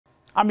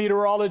I'm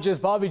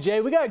meteorologist Bobby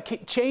J. We got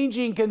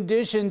changing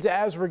conditions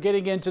as we're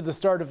getting into the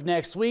start of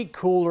next week.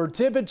 Cooler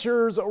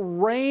temperatures,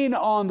 rain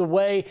on the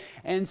way,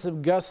 and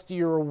some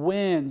gustier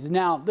winds.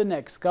 Now, the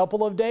next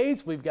couple of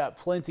days, we've got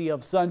plenty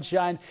of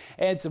sunshine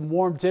and some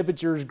warm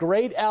temperatures.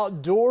 Great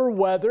outdoor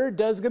weather. It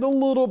does get a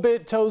little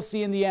bit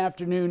toasty in the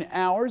afternoon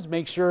hours.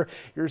 Make sure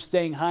you're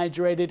staying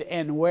hydrated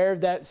and wear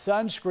that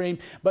sunscreen.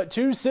 But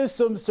two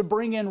systems to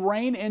bring in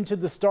rain into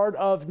the start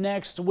of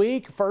next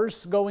week.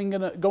 First, going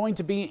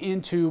to be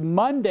into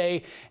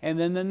Monday, and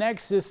then the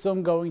next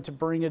system going to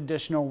bring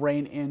additional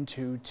rain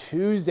into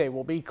Tuesday.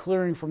 We'll be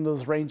clearing from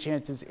those rain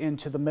chances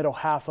into the middle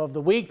half of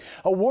the week.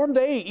 A warm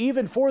day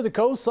even for the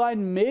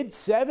coastline,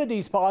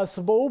 mid-70s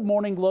possible.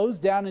 Morning lows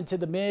down into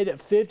the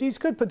mid-50s.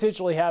 Could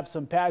potentially have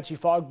some patchy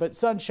fog, but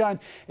sunshine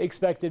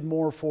expected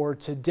more for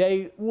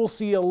today. We'll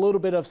see a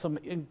little bit of some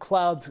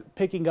clouds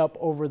picking up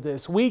over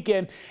this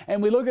weekend.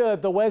 And we look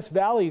at the West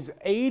Valley's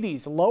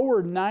 80s,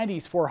 lower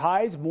 90s for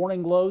highs,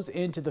 morning lows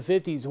into the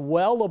 50s,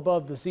 well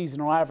above the seasonal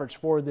average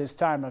for this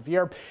time of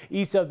year.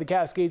 East of the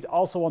Cascades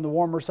also on the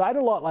warmer side,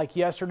 a lot like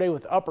yesterday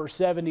with upper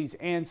 70s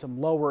and some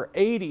lower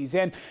 80s.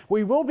 And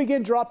we will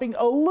begin dropping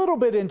a little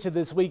bit into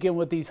this weekend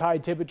with these high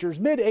temperatures,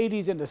 mid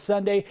 80s into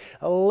Sunday.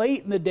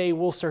 Late in the day,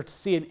 we'll start to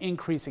see an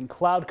increase in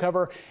cloud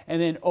cover, and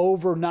then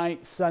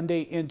overnight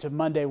Sunday into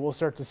Monday, we'll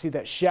start to see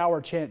that shower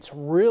chance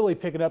really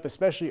picking up,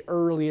 especially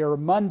earlier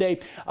Monday.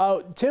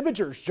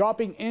 Temperatures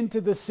dropping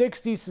into the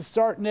 60s to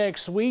start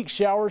next week.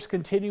 Showers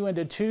continue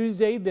into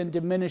Tuesday, then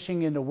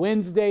diminishing into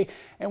Wednesday,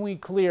 and we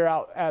clear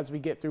out as we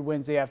get through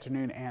Wednesday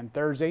afternoon and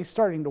Thursday,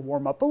 starting to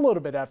warm up a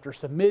little bit after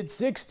some mid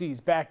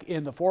 60s back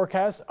in the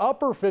forecast.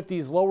 Upper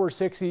 50s, lower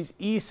 60s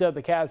east of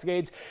the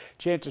Cascades.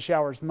 Chance of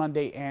showers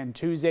Monday and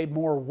Tuesday.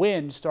 More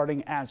wind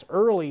starting as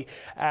early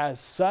as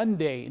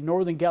Sunday.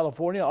 Northern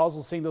California also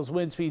seeing those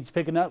wind speeds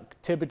picking up.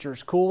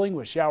 Temperatures cooling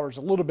with showers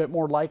a little bit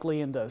more likely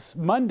in this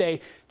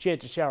Monday.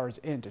 Chance of showers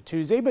into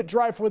Tuesday, but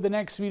dry for the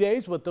next few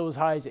days with those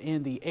highs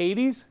in the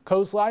 80s.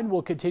 Coastline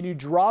will continue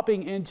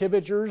dropping in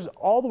temperatures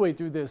all the way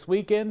through this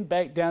weekend,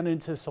 back down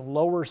into some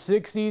lower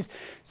 60s.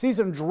 See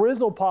some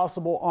drizzle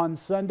possible on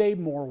Sunday,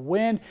 more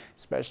wind,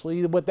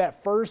 especially with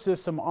that first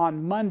system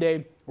on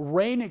Monday.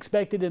 Rain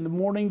expected in the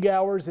morning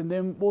hours, and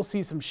then we'll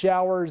see some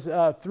showers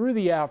through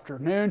the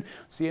afternoon.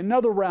 See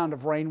another round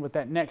of rain with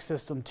that next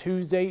system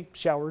Tuesday,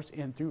 showers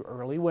in through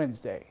early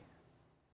Wednesday.